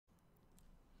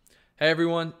Hey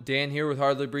everyone, Dan here with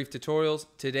Hardly Brief Tutorials.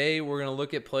 Today we're going to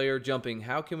look at player jumping.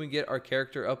 How can we get our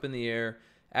character up in the air,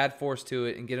 add force to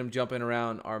it, and get him jumping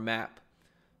around our map?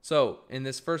 So in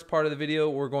this first part of the video,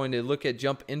 we're going to look at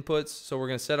jump inputs. So we're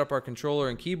going to set up our controller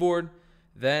and keyboard.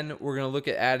 Then we're going to look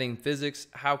at adding physics.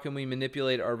 How can we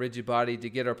manipulate our rigid body to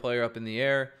get our player up in the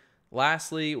air?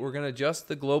 Lastly, we're going to adjust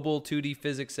the global 2D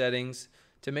physics settings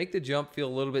to make the jump feel a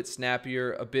little bit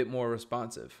snappier, a bit more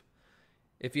responsive.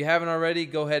 If you haven't already,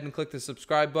 go ahead and click the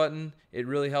subscribe button. It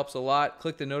really helps a lot.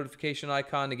 Click the notification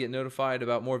icon to get notified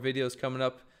about more videos coming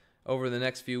up over the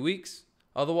next few weeks.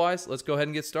 Otherwise, let's go ahead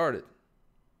and get started.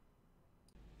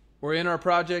 We're in our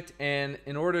project, and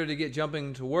in order to get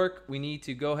jumping to work, we need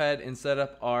to go ahead and set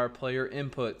up our player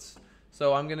inputs.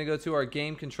 So I'm going to go to our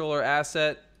game controller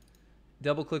asset,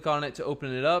 double click on it to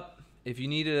open it up. If you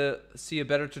need to see a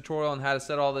better tutorial on how to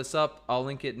set all this up, I'll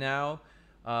link it now.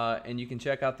 And you can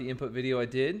check out the input video I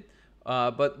did.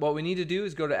 But what we need to do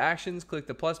is go to actions, click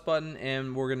the plus button,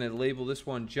 and we're going to label this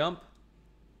one jump.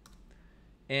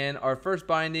 And our first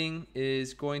binding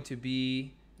is going to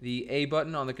be the A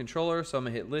button on the controller. So I'm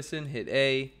going to hit listen, hit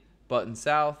A, button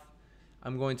south.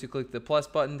 I'm going to click the plus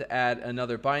button to add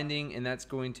another binding, and that's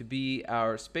going to be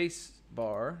our space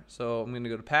bar. So I'm going to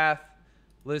go to path,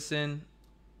 listen,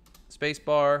 space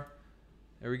bar.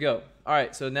 There we go. All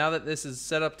right, so now that this is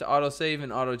set up to auto-save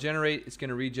and auto-generate, it's going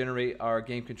to regenerate our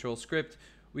game control script.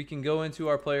 We can go into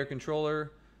our player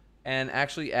controller and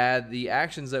actually add the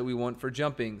actions that we want for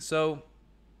jumping. So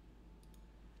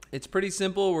it's pretty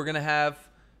simple. We're going to have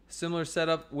similar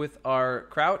setup with our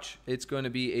crouch. It's going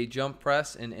to be a jump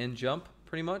press and end jump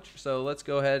pretty much. So let's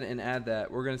go ahead and add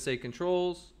that. We're going to say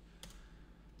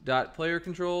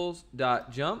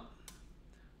controls.playercontrols.jump,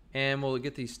 and we'll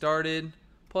get these started.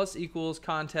 Plus equals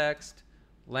context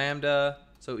lambda,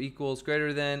 so equals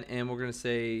greater than, and we're going to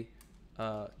say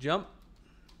jump.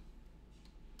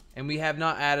 And we have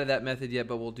not added that method yet,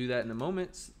 but we'll do that in a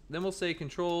moment. Then we'll say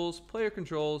controls player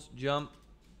controls jump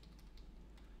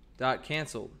dot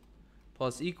canceled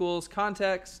plus equals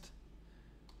context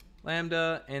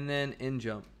lambda, and then end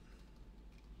jump.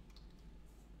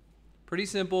 Pretty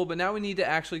simple, but now we need to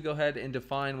actually go ahead and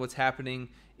define what's happening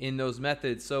in those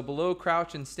methods. So below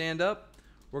crouch and stand up,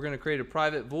 we're going to create a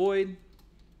private void,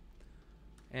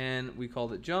 and we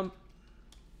called it jump.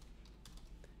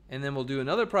 And then we'll do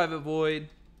another private void,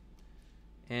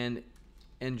 and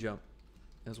end jump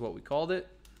is what we called it.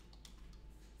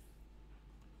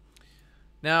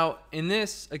 Now in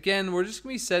this, again, we're just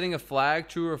going to be setting a flag,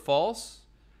 true or false,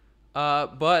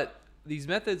 but these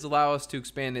methods allow us to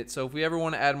expand it. So if we ever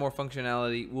want to add more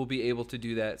functionality, we'll be able to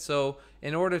do that. So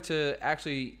in order to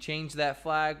actually change that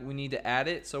flag, we need to add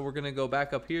it. So we're going to go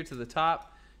back up here to the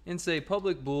top and say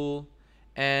public bool,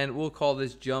 and we'll call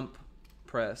this jump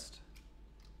pressed.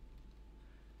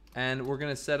 And we're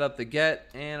going to set up the get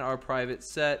and our private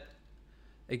set.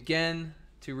 Again,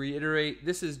 to reiterate,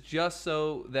 this is just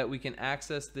so that we can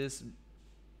access this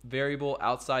variable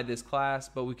outside this class,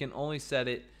 but we can only set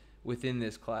it within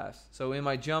this class. So in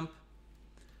my jump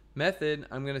method,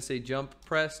 I'm going to say jump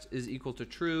pressed is equal to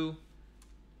true,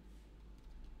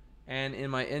 and in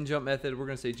my end jump method, we're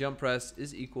going to say jump pressed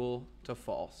is equal to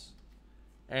false.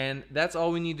 And that's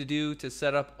all we need to do to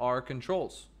set up our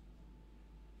controls.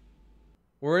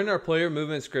 We're in our player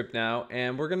movement script now,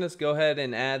 and we're going to go ahead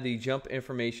and add the jump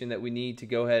information that we need to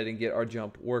go ahead and get our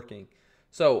jump working.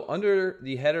 So under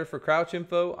the header for crouch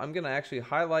info, I'm going to actually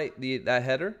highlight that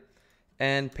header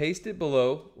and paste it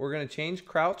below. We're going to change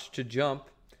crouch to jump,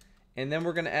 and then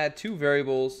we're going to add two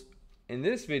variables in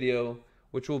this video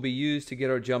which will be used to get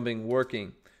our jumping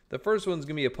working. The first one's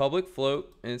going to be a public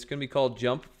float, and it's going to be called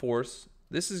jump force.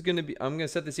 This is going to be, I'm going to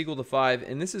set this equal to 5,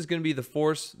 and this is going to be the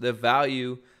force, the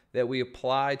value that we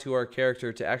apply to our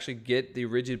character to actually get the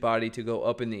rigid body to go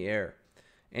up in the air.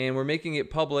 And we're making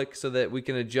it public so that we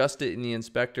can adjust it in the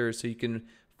inspector, so you can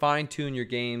fine-tune your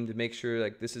game to make sure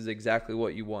like this is exactly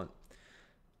what you want.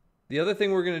 The other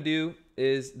thing we're going to do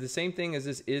is the same thing as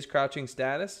this is crouching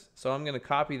status. So I'm going to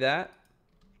copy that,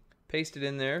 paste it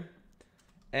in there,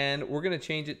 and we're going to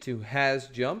change it to has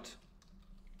jumped.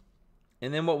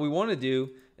 And then what we want to do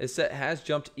is set has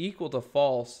jumped equal to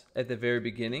false at the very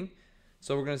beginning.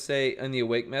 So we're going to say in the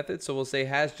awake method, so we'll say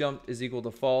has jumped is equal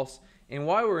to false. And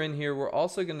while we're in here, we're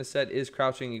also going to set is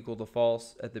crouching equal to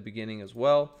false at the beginning as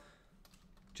well.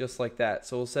 Just like that.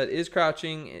 So we'll set is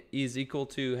crouching is equal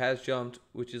to has jumped,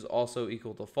 which is also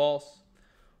equal to false.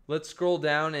 Let's scroll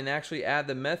down and actually add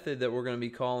the method that we're going to be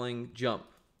calling jump.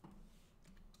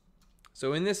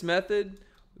 So in this method,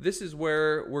 this is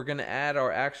where we're going to add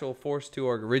our actual force to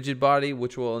our rigid body,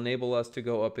 which will enable us to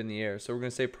go up in the air. So we're going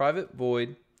to say private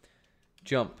void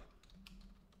jump.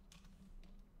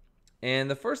 And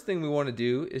the first thing we want to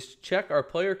do is check our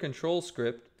player control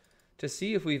script to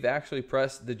see if we've actually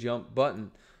pressed the jump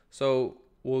button. So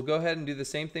we'll go ahead and do the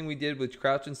same thing we did with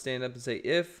crouch and stand up and say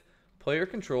if player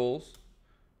controls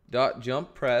dot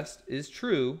jump pressed is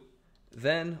true,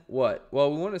 then what?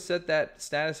 Well, we want to set that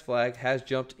status flag has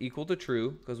jumped equal to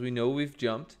true because we know we've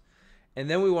jumped. And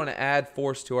then we want to add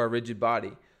force to our rigid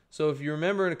body. So if you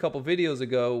remember in a couple videos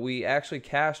ago, we actually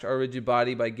cached our rigid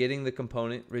body by getting the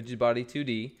component rigid body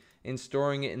 2D and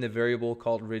storing it in the variable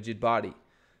called rigid body.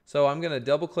 So I'm going to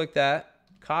double click that,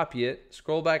 copy it,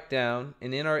 scroll back down,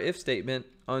 and in our if statement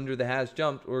under the has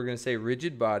jumped, we're going to say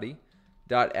rigid body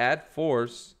dot add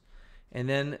force. And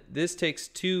then this takes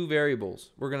two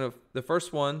variables. The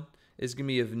first one is going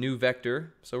to be a new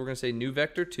vector. So we're going to say new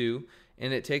vector 2,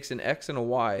 and it takes an x and a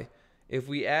y. If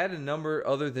we add a number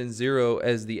other than 0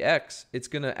 as the x, it's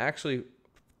going to actually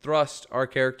thrust our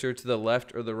character to the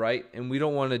left or the right, and we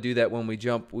don't want to do that when we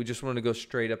jump. We just want to go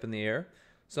straight up in the air.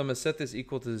 So I'm going to set this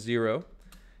equal to 0.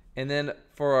 And then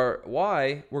for our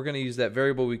y, we're going to use that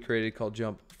variable we created called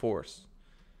jump force.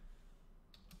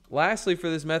 Lastly, for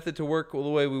this method to work the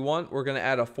way we want, we're going to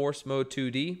add a force mode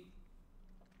 2D.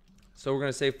 So we're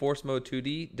going to say force mode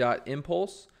 2D dot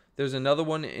impulse. There's another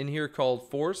one in here called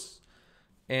force,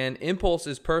 and impulse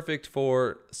is perfect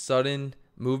for sudden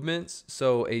movements,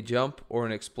 so a jump or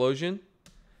an explosion.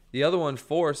 The other one,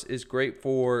 force, is great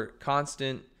for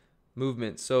constant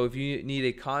movement. So if you need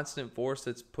a constant force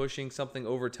that's pushing something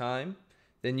over time,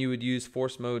 then you would use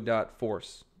force mode dot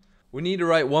force. We need to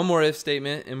write one more if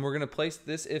statement, and we're going to place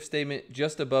this if statement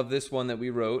just above this one that we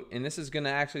wrote, and this is going to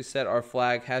actually set our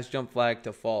flag, has jump flag,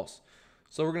 to false.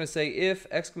 So we're going to say if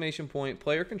exclamation point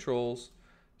player controls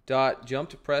dot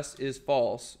jumped pressed is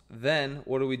false, then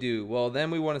what do? Well, then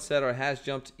we want to set our has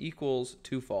jumped equals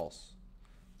to false.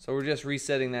 So we're just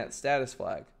resetting that status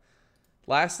flag.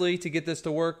 Lastly, to get this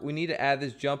to work, we need to add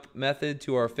this jump method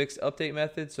to our fixed update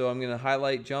method. So I'm going to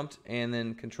highlight jumped and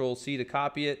then Control C to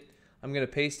copy it. I'm going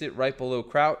to paste it right below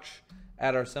crouch,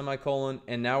 add our semicolon,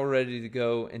 and now we're ready to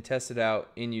go and test it out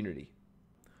in Unity.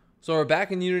 So we're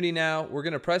back in Unity now. We're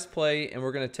going to press play and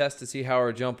we're going to test to see how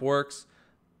our jump works.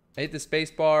 I hit the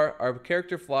space bar. Our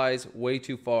character flies way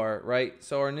too far, right?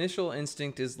 So our initial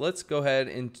instinct is let's go ahead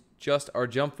and adjust our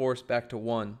jump force back to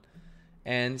 1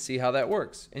 and see how that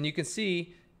works. And you can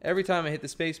see every time I hit the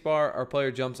space bar, our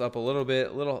player jumps up a little bit,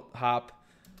 a little hop,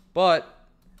 but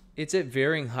it's at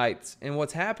varying heights. And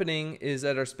what's happening is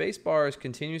that our space bar is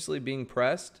continuously being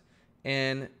pressed,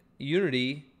 and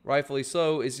Unity, rightfully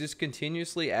so, is just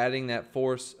continuously adding that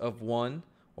force of 1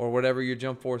 or whatever your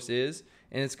jump force is,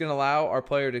 and it's going to allow our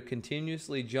player to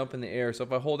continuously jump in the air. So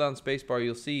if I hold down space bar,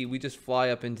 you'll see we just fly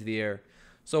up into the air.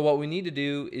 So what we need to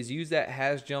do is use that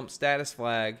has jump status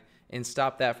flag and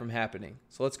stop that from happening.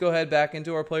 So let's go ahead back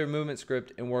into our player movement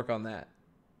script and work on that.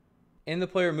 In the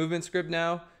player movement script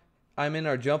now, I'm in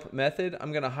our jump method.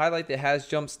 I'm going to highlight the has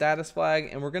jump status flag,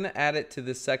 and we're going to add it to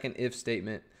the second if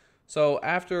statement. So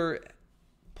after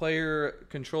player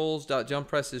controls dot jump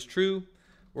press is true,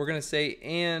 we're going to say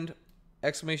and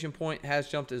exclamation point has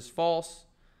jumped is false.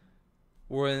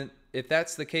 If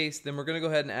that's the case, then we're going to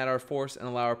go ahead and add our force and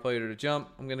allow our player to jump.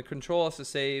 I'm going to Control S to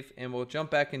save, and we'll jump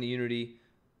back into Unity.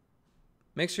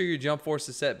 Make sure your jump force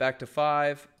is set back to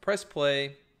 5. Press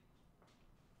play,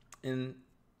 and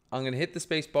I'm going to hit the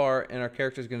space bar, and our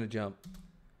character is going to jump.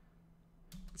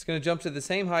 It's going to jump to the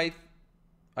same height.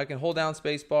 I can hold down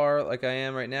space bar like I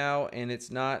am right now, and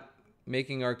it's not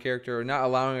making our character, or not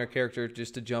allowing our character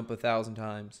just to jump 1,000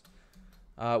 times,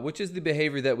 which is the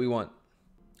behavior that we want.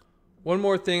 One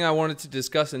more thing I wanted to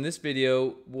discuss in this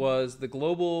video was the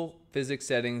global physics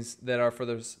settings that are for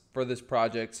this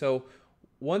project. So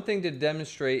one thing to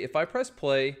demonstrate, if I press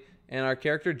play and our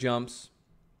character jumps,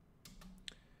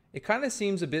 it kind of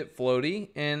seems a bit floaty,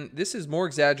 and this is more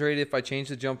exaggerated if I change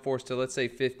the jump force to, let's say,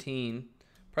 15.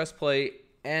 Press play,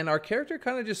 and our character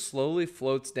kind of just slowly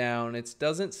floats down. It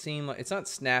doesn't seem like, it's not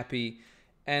snappy,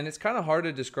 and it's kind of hard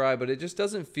to describe, but it just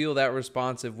doesn't feel that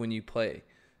responsive when you play.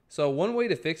 So one way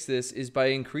to fix this is by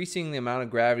increasing the amount of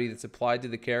gravity that's applied to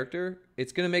the character.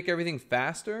 It's going to make everything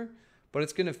faster, but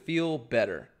it's going to feel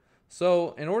better.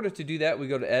 So in order to do that, we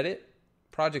go to Edit,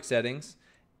 Project Settings,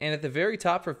 and at the very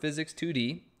top for Physics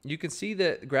 2D, you can see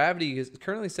that gravity is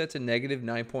currently set to negative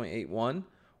 9.81.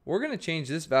 We're going to change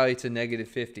this value to negative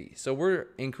 50. So we're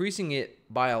increasing it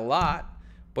by a lot,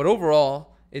 but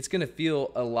overall, it's going to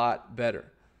feel a lot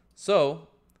better. So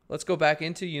let's go back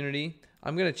into Unity.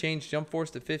 I'm going to change jump force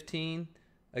to 15.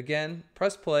 Again,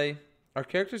 press play. Our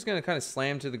character is going to kind of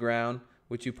slam to the ground,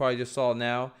 which you probably just saw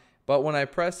now. But when I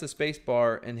press the space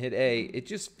bar and hit A, it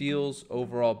just feels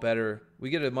overall better. We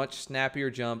get a much snappier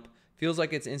jump, feels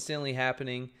like it's instantly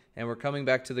happening and we're coming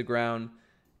back to the ground.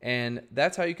 And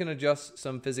that's how you can adjust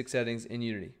some physics settings in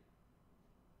Unity.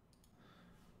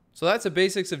 So that's the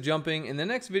basics of jumping. In the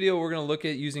next video, we're going to look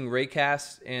at using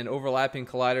raycasts and overlapping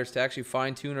colliders to actually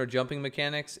fine-tune our jumping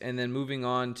mechanics, and then moving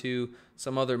on to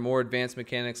some other more advanced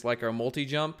mechanics like our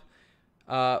multi-jump.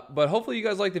 But hopefully you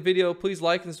guys like the video. Please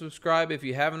like and subscribe if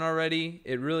you haven't already.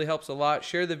 It really helps a lot.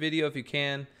 Share the video if you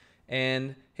can,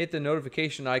 and hit the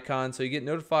notification icon so you get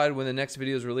notified when the next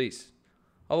video is released.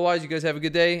 Otherwise, you guys have a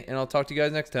good day, and I'll talk to you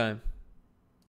guys next time.